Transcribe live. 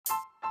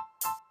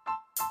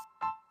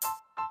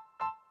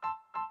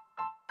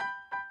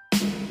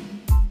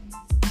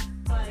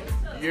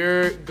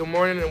Good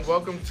morning and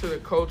welcome to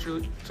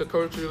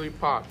Culturally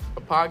Pop,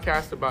 a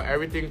podcast about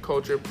everything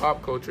culture,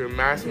 pop culture,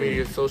 mass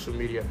media, social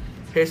media,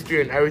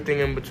 history, and everything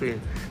in between.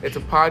 It's a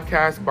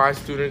podcast by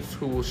students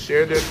who will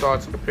share their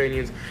thoughts,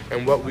 opinions,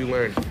 and what we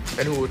learned, and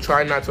who will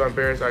try not to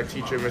embarrass our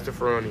teacher, Mr.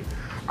 Ferroni.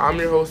 I'm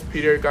your host,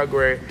 Peter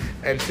Gagore,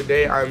 and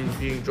today I'm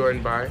being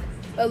joined by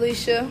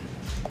Aleesha,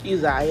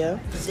 Uzziah,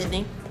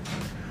 Sydney.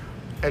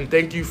 And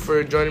thank you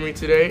for joining me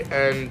today.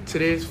 And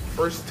today's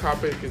first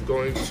topic is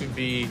going to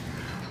be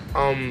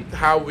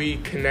how we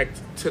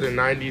connect to the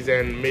 90s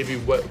and maybe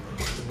what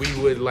we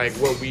would like,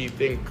 what we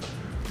think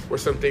were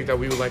some things that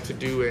we would like to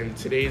do in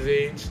today's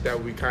age that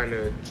we kind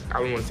of, I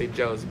don't want to say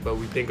jealous, but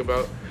we think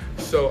about.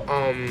 So,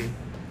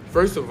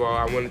 first of all,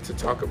 I wanted to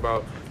talk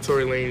about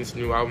Tory Lanez's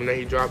new album that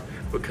he dropped,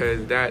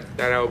 because that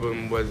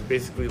album was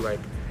basically like,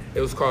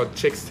 it was called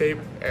Chicks Tape,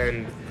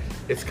 and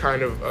it's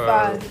kind of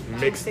a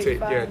mixtape.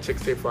 Yeah,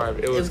 Chicks Tape 5.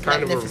 It was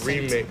kind of a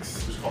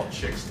remix. It was called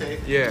Chicks Tape?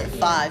 Yeah.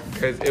 5.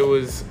 Because it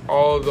was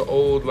all the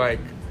old, like,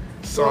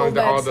 songs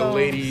that all the songs,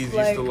 ladies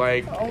used to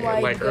like,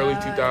 God. early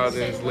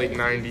 2000s, late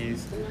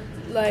 90s.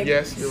 Like,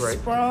 yes, you're right.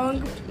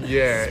 Sprung.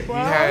 Yeah, Sprung?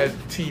 He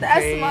had T-Pain.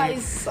 That's my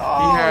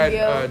song, He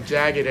had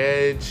Jagged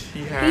Edge. He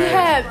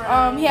had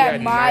Maya,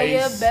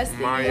 Nice, Bestie.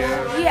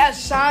 Maya. He had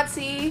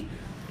Shanti.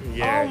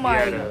 Yeah, Oh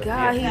my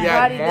God, he he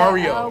had bodied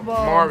Mario. that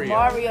album.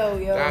 Mario,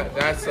 yo.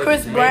 That's a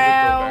Chris major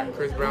Brown, throwback.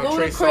 Chris Brown,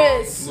 Ludacris,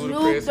 Trey Songz,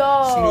 Snoop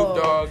Dogg.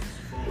 Snoop Dogg.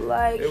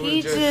 Like, It was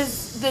he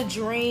just the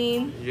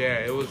dream. Yeah,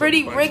 it was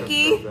Pretty a bunch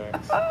Ricky. Of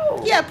throwbacks.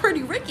 Oh. Yeah,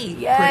 Pretty Ricky.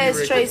 Yes,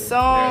 Pretty Trey Ricky.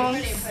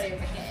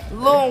 Songz,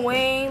 Lil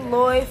Wayne,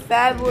 Lloyd,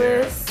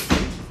 Fabulous.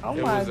 Oh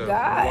It my was a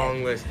God.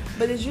 long list.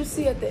 But did you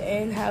see at the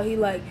end how he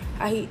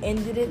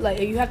ended it?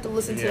 Like, you have to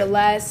listen to Yeah. the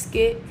last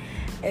skit,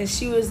 and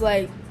she was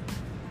like,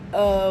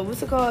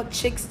 what's it called?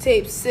 Chicks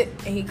Tape Sit,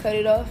 and he cut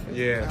it off.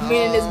 Yeah.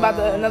 Meaning it's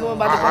another one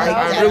about to come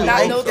out. I really Not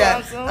hope no that.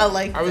 time soon. I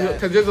like that.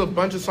 Because there's a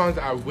bunch of songs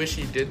that I wish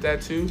he did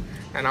that to,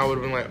 and I would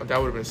have been like, that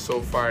would have been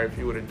so fire if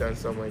he would have done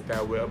something like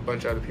that with a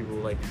bunch of other people.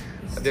 Like,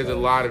 there's a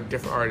lot of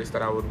different artists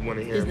that I would want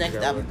to hear. His him next do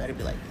that album with. better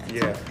be like that.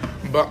 Yeah,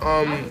 but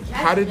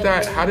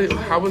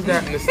how was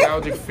that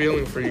nostalgic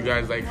feeling for you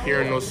guys, like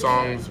hearing those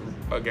songs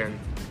again?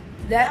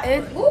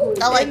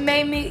 It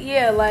made me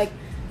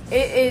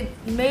it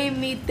made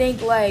me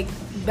think like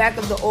back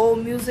of the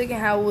old music and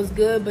how it was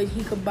good, but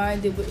he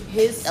combined it with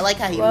his. I like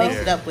how he flow.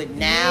 mixed it up with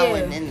now Yeah.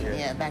 and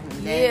then back in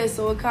the day. Yeah,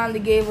 so it kind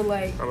of gave it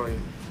like. How about you?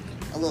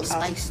 A little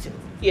spice to it.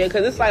 Yeah,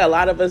 because it's like a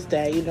lot of us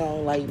that,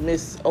 like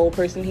miss old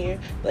person here.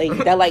 Like,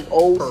 that like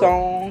old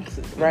songs,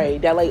 right?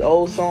 That like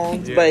old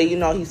songs. Yeah. But,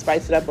 he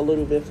spiced it up a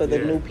little bit for the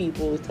Yeah. new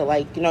people to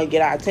like,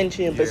 get our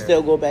attention, but Yeah.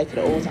 still go back to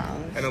the old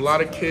times. And a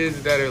lot of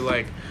kids that are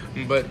like,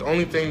 but the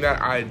only thing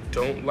that I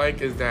don't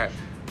like is that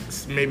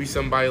maybe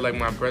somebody like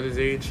my brother's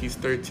age, he's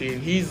 13,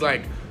 he's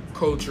like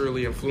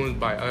culturally influenced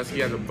by us.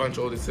 He has a bunch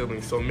of older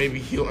siblings, so maybe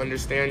he'll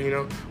understand,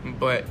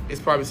 but it's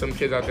probably some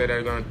kids out there that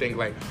are gonna think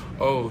like,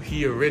 oh,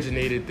 he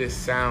originated this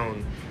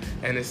sound,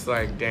 and it's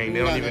like, dang, they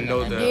don't even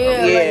know the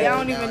I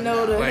don't even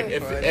know the. like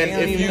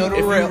if you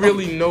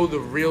really know the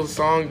real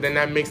song, then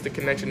that makes the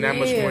connection that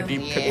much more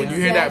deep, because when you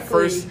hear that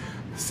first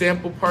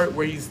sample part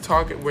where he's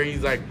talking, where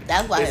he's like,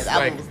 That's why his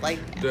album was like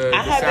that.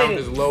 the sound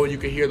is low, you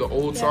can hear the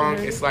old song.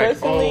 It's like,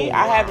 personally,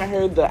 I haven't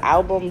heard the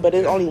album, but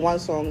there's only one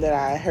song that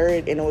I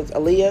heard, and it was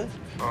Aaliyah,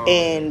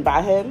 and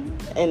by him,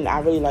 and I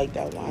really liked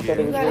that one. I thought it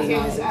You was gotta really hear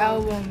nice. his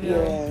album,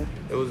 yo. Yeah.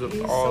 it was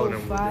He's all so of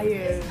them. fire.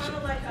 It's kind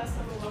of like how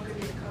Summer Walker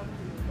did Come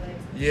Through. Like,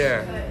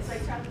 Yeah, it's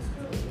like Travis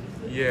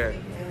Scott. yeah.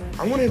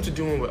 I want him to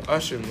do one with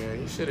Usher, man.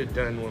 He should have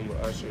done one with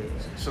Usher.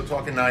 So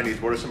talking 90s,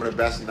 what are some of the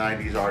best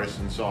 90s artists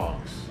and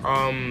songs?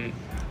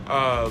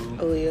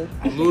 Aaliyah.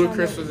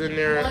 Ludacris was in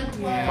there.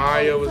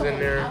 Maya was in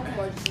there.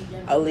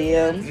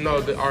 Aaliyah.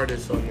 No, the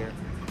artist on there.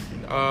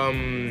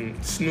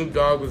 Snoop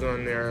Dogg was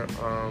on there.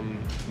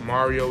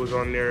 Mario was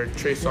on there.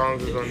 Trey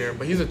Songz was on there.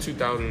 But he's a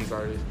 2000s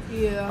artist.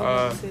 Yeah,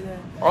 I would say that.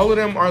 All of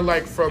them are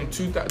like from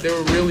 2000. They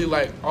were really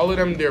like, all of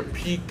them, their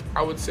peak,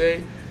 I would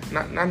say.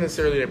 Not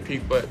necessarily their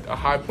peak, but a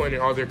high point in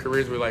all their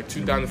careers were like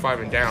 2005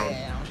 and down.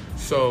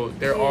 So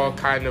they're all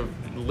kind of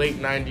late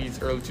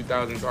 90s, early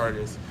 2000s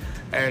artists.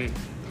 And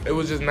it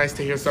was just nice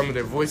to hear some of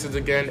their voices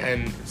again,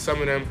 and some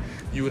of them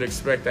you would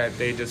expect that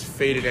they just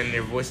faded and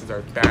their voices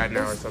are bad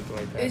now or something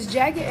like that. Is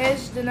Jagged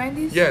Edge the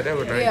 90s? Yeah, they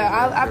were 90s.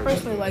 Yeah, I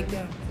personally like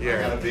them.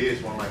 Yeah. Gotta Be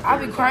is one of my I'll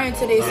be favorite crying to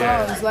songs these of all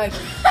time. songs. Like,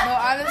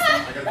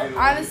 no,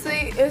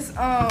 honestly, it's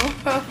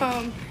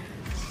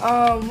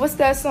what's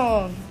that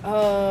song?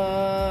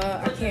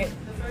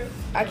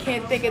 I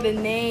can't think of the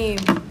name.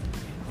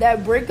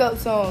 That breakup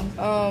song.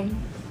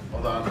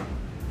 Hold on.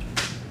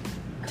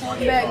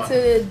 Back to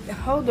the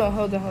hold on.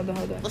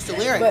 What's the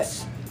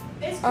lyrics?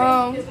 It's crazy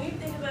because when you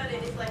think about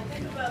it, it's like,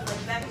 think about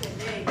like back in the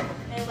day,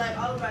 and like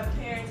all of our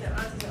parents and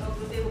aunts and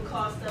uncles, they would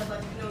call stuff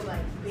like,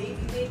 like baby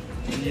making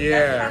music.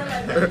 Yeah. That's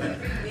kind of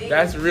like baby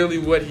That's really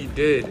what he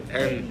did,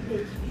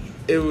 and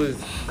it was.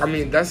 I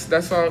mean,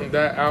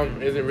 that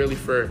album isn't really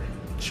for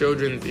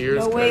children's ears.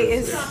 No,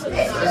 wait, 'cause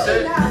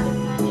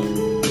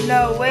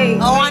No, wait.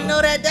 Oh, I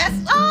know that. That's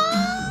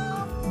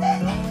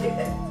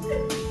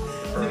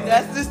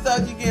That's the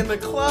stuff you get in the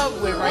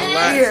club with right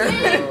Relax, here.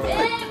 bro.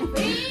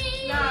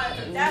 Nah,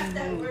 that's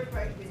that work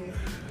right there.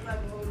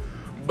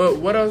 But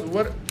what else?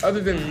 What other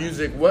than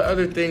music? What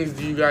other things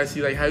do you guys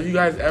see? Like, have you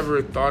guys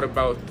ever thought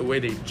about the way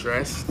they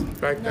dressed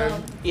back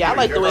then? Yeah, I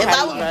like the way If I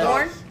Hattie was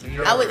dressed. born,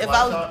 No. I would. If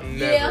I was,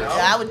 Never.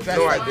 yeah, I would dress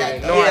No, like I that.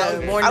 didn't. Though. No, I I was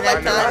didn't. born I at that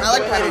like time. I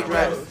like how how they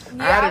dress.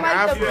 Yeah, I had I an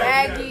like the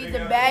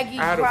afro. baggy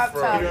I had a crop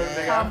fro. top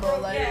Yeah. combo.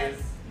 Like,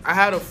 I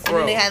had a And fro.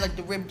 then they had like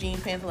the ripped jean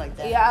pants like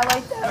that. yeah, I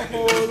like that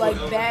whole like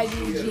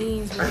baggy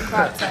jeans with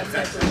crop top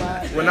type of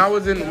vibe. When I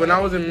was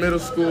in middle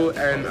school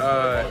and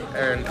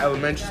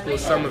elementary school,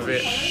 some of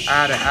it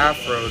I had an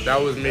afro. That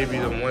was maybe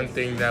the one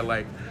thing that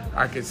like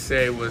I could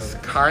say was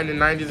kind of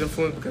 90s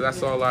influence because I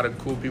saw a lot of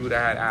cool people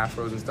that had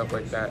afros and stuff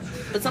like that.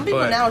 But some people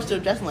now are still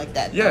dressing like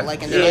that. Yeah. Though.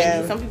 Like in the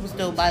Yeah. 90s, some people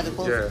still buy the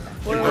clothes. Yeah.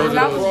 When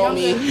I was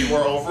younger, You wore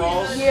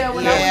overalls? yeah,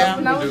 when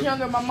Yeah. I was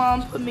younger, my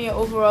mom put me in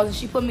overalls and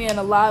she put me in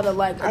a lot of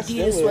like I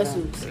Adidas still wear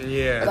sweatsuits.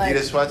 Yeah. Like,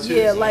 Adidas sweatsuits?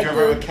 yeah, like you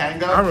remember the-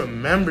 Kanga? I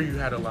remember you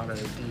had a lot of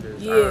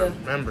Adidas. Yeah. I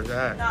remember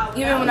that.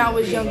 Even when I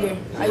was younger,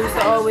 I used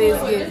to always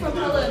get.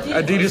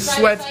 Adidas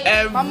sweats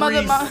every My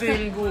mother-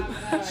 single.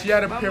 She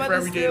had a My pair for mother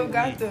every day still of the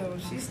got week.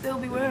 them. She still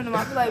be wearing them.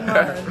 I be like,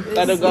 Mom,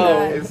 Let her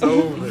go. It's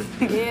over.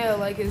 Yeah,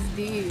 like it's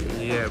dead.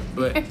 Yeah,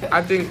 but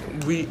I think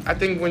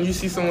when you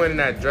see someone in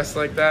that dress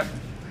like that,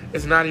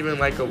 it's not even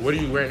like a what are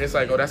you wearing? It's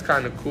like, oh, that's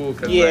kind of cool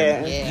because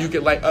Yeah. like, you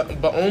could like,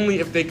 but only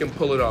if they can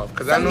pull it off.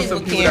 Because I Some know some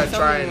people people can't, that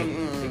try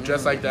some- and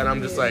dress like that.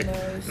 I'm just like, no,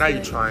 it's now you're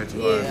like- trying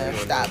too hard. Yeah,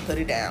 stop, put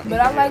it down.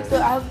 But I like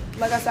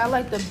like I said, I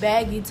like the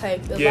baggy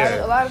type.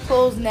 Yeah. A lot of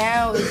clothes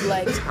now is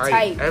like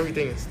tight.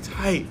 Everything is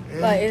tight.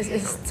 Man. Like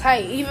it's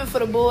tight, even for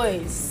the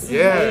boys.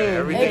 yeah, They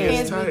everything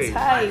is pants be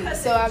tight. tight.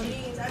 So I'm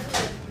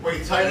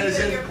Wait, tight as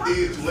in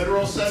the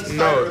literal sense?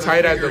 No, or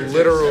tight at the figurative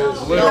literal,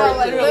 sense? no,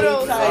 like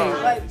little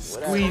tight. like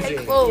squeezing.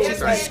 tight clothes.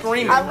 Just Like,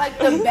 screaming. I like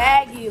the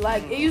baggy.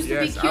 Like it used to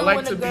be Yes, I cute like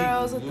when to the be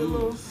girls with the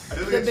little loose. I do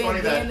the think it's funny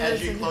that bandanas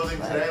edgy and, clothing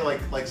like- today,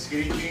 like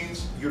skinny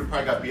jeans, you would have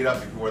probably got beat up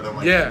if you wore them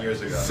like Yeah, 10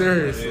 years ago.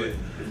 seriously.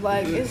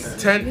 Like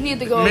it's 10, we need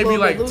to go a maybe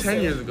little like bit looser.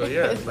 10 years ago.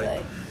 Yeah, It's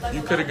like Like you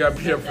a could have lot got of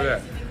beat up for stuff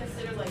that. used to be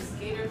considered like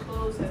skater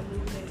clothes have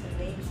moved into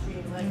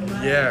mainstream. Like a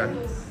lot Yeah. of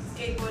people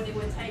skateboard, they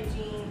wear tight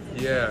jeans and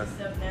Yeah. stuff.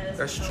 Now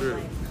That's become, true.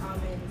 Like, common.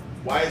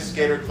 Why is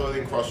skater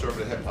clothing crossed over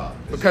to hip hop?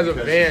 Because of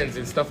Vans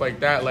and stuff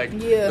like that, like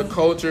Yeah. the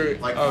culture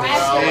Like of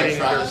Pharrell, like skating.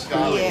 Travis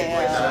Scott, like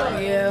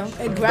that. Yeah,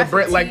 and The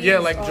brand, like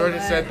graphic like tees, Jordan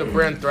all said, the that.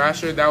 brand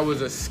Thrasher, that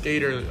was a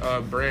skater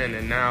brand,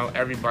 and now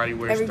everybody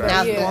wears Everybody-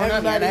 Now Thrasher. it's Yeah, going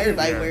up. Now everybody-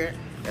 everybody Yeah. wear it.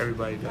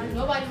 Everybody does.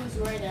 Nobody was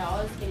wearing that.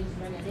 All the skaters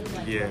wearing that. They was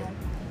like, Yeah.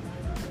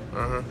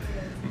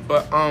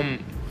 But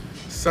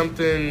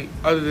something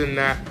other than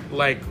that,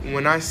 like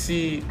when I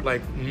see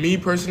like me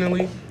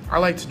personally, I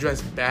like to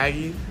dress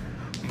baggy,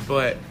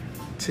 but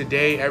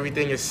today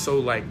everything is so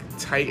like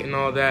tight and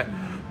all that.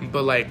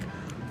 But like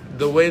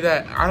the way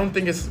that I don't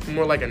think it's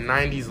more like a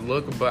 90s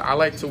look, but I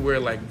like to wear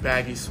like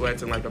baggy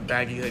sweats and like a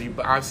baggy hoodie.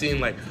 But I've seen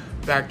like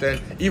back then,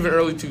 even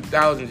early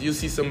 2000s, you'll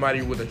see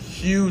somebody with a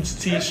huge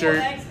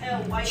t-shirt,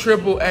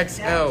 triple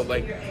XL.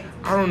 Like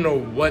I don't know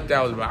what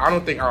that was about. I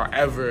don't think I'll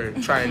ever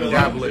try and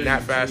dabble in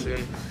that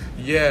fashion.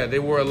 Yeah, they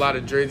wore a lot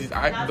of jerseys.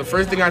 The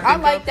first thing I think I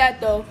like of,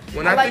 that though.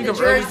 When I I like think the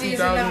of early jerseys and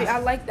 2000s, everything. I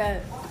like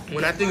that.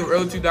 when I think of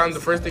early 2000s, the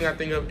first thing I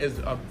think of is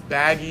a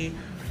baggy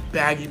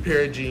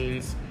pair of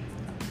jeans,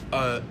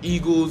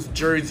 Eagles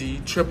jersey,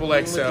 triple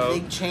With the XL.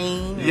 big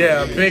chain.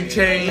 Yeah, big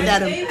chain.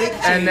 Got a big chain.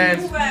 And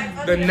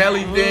then the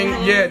Nelly thing,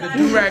 yeah, the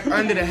do-rag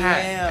under the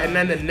hat. Yeah. And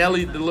then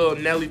the little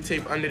Nelly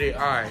tape under their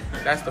eye.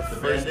 That's the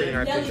first thing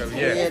I think of,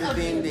 Yeah, yeah.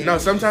 the big. No,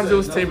 sometimes it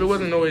was tape. It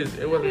wasn't always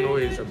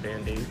a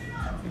Band-Aid.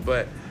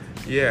 But,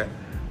 yeah.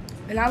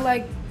 And I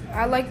liked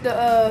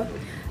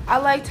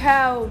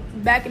how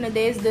back in the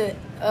days the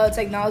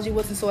technology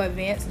wasn't so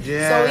advanced.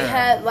 Yeah. So we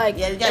had like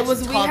Yeah, you got it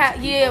was to we talk had to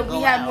people, yeah go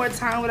we had out. more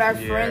time with our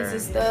Yeah. friends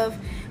and stuff,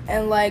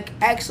 and like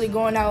actually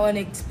going out and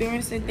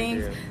experiencing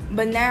things. Yeah.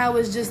 But now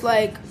it's just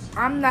like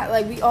I'm not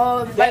like we all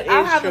like That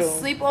I'll is have a true.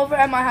 sleepover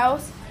at my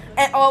house.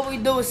 And all we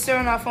do is sit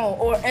on our phone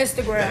or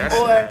Instagram That's-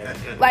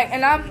 or like,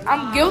 and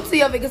I'm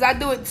guilty of it because I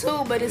do it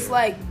too. But it's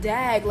like,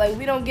 dag, like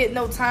we don't get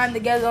no time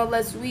together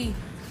unless we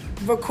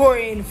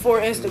recording for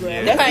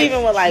Instagram. That's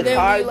even with like then we,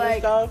 cars like-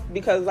 and stuff.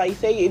 Because like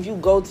say if you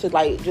go to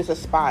like just a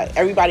spot,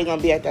 everybody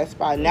gonna be at that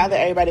spot. Now that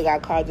everybody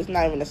got cars, it's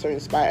not even a certain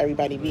spot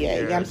everybody be at.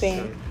 You know what I'm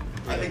saying?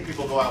 I think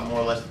people go out more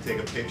or less to take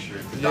a picture.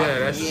 to Yeah,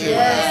 that's document. true.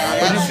 Yeah,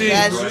 But you see,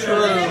 that's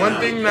true. one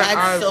thing that That's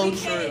I've... so We true.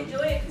 can't enjoy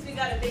it because we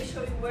gotta make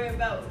sure we worry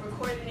about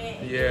recording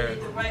it and Yeah. doing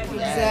it the right way.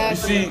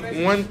 Exactly. You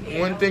see,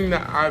 one thing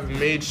that I've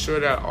made sure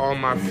that all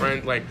my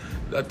friends, like,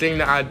 the thing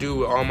that I do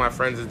with all my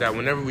friends is that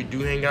whenever we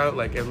do hang out,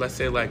 like, if let's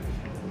say, like,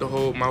 my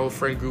whole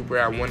friend group are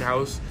at one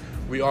house,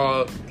 we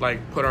all like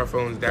put our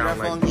phones down, our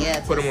like phones,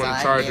 yeah, put them on the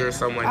aside, charger yeah. or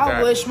something like that.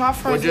 I wish my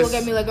friends just-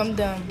 look at me like I'm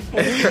dumb.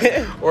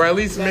 Or at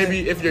least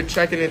maybe if you're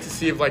checking it to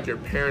see if like your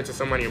parents or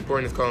somebody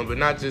important is calling, but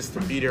not just to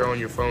be there on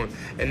your phone.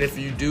 And if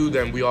you do,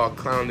 then we all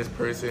clown this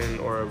person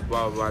or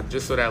blah blah blah,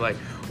 just so that like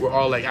we're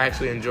all like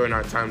actually enjoying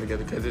our time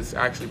together, because it's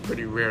actually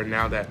pretty rare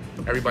now that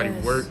everybody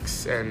Yes.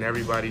 works and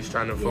everybody's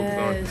trying to focus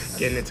Yes. on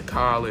getting into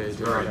college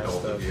and all that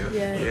stuff.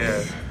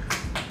 Yes. Yeah.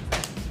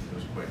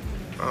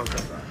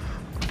 Okay.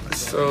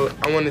 So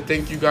I want to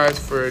thank you guys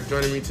for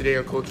joining me today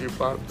on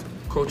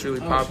Culturally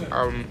Pop.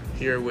 I'm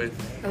here with,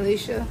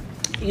 Aleesha.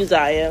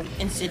 Uzziah.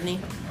 In Sydney.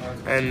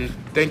 and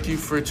thank you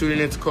for tuning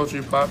in to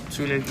Culturally Pop.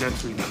 Tune in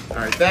next week. All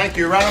right, thank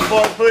you. Round of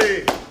applause,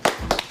 please.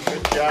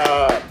 Good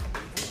job.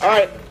 All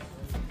right.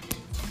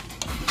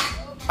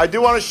 I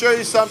do want to show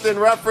you something,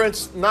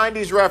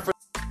 90s reference.